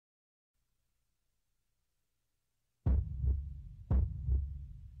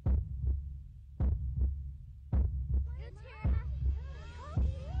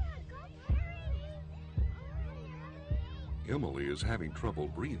Emily is having trouble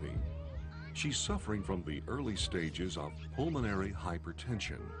breathing. She's suffering from the early stages of pulmonary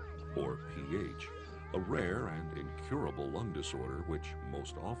hypertension, or PH, a rare and incurable lung disorder which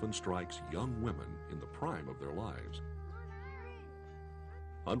most often strikes young women in the prime of their lives.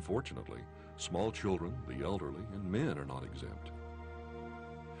 Unfortunately, small children, the elderly, and men are not exempt.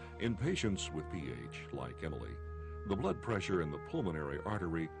 In patients with PH, like Emily, the blood pressure in the pulmonary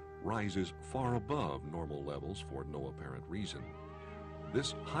artery rises far above normal levels for no apparent reason.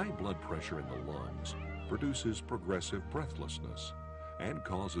 This high blood pressure in the lungs produces progressive breathlessness and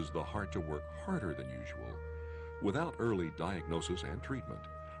causes the heart to work harder than usual. Without early diagnosis and treatment,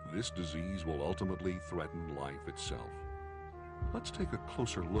 this disease will ultimately threaten life itself. Let's take a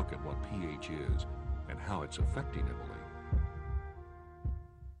closer look at what PH is and how it's affecting Emily.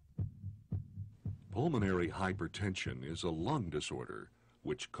 Pulmonary hypertension is a lung disorder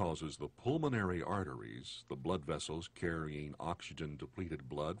which causes the pulmonary arteries, the blood vessels carrying oxygen-depleted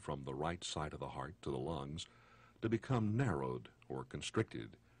blood from the right side of the heart to the lungs, to become narrowed or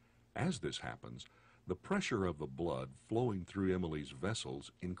constricted. As this happens, the pressure of the blood flowing through Emily's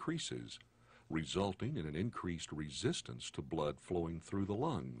vessels increases, resulting in an increased resistance to blood flowing through the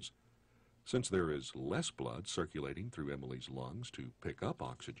lungs. Since there is less blood circulating through Emily's lungs to pick up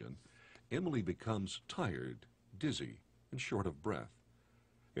oxygen, Emily becomes tired, dizzy, and short of breath.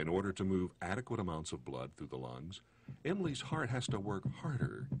 In order to move adequate amounts of blood through the lungs, Emily's heart has to work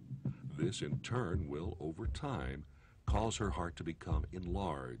harder. This in turn will, over time, cause her heart to become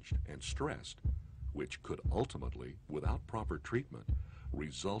enlarged and stressed, which could ultimately, without proper treatment,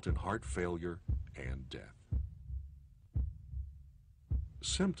 result in heart failure and death.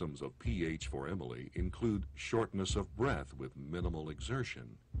 Symptoms of PH for Emily include shortness of breath with minimal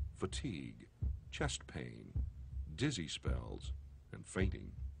exertion, fatigue, chest pain, dizzy spells, and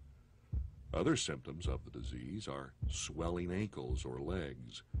fainting. Other symptoms of the disease are swelling ankles or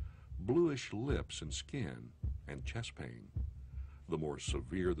legs, bluish lips and skin, and chest pain. The more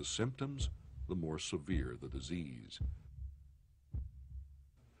severe the symptoms, the more severe the disease.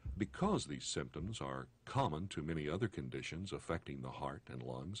 Because these symptoms are common to many other conditions affecting the heart and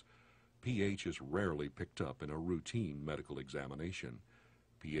lungs, PH is rarely picked up in a routine medical examination.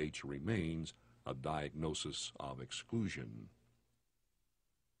 PH remains a diagnosis of exclusion.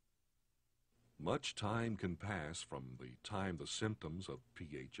 Much time can pass from the time the symptoms of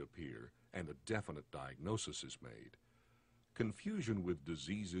PH appear and a definite diagnosis is made. Confusion with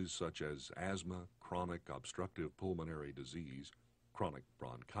diseases such as asthma, chronic obstructive pulmonary disease, chronic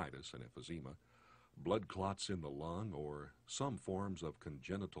bronchitis and emphysema, blood clots in the lung, or some forms of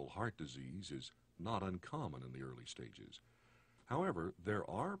congenital heart disease is not uncommon in the early stages. However, there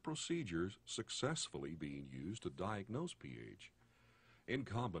are procedures successfully being used to diagnose PH. In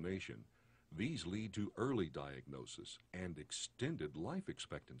combination, these lead to early diagnosis and extended life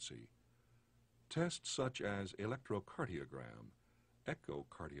expectancy. Tests such as electrocardiogram,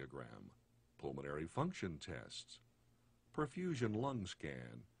 echocardiogram, pulmonary function tests, perfusion lung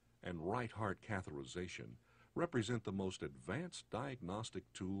scan, and right heart catheterization represent the most advanced diagnostic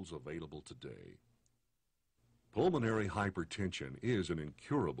tools available today. Pulmonary hypertension is an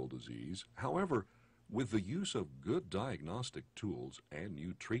incurable disease. However, with the use of good diagnostic tools and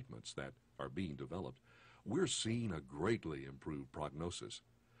new treatments that are being developed, we're seeing a greatly improved prognosis.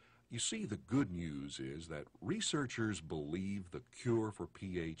 You see, the good news is that researchers believe the cure for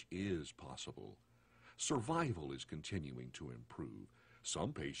PH is possible. Survival is continuing to improve.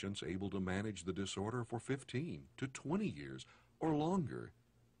 Some patients able to manage the disorder for 15 to 20 years or longer.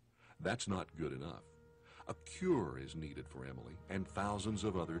 That's not good enough. A cure is needed for Emily and thousands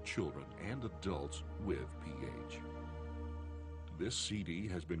of other children and adults with PH. This CD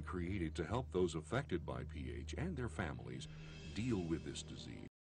has been created to help those affected by PH and their families deal with this disease.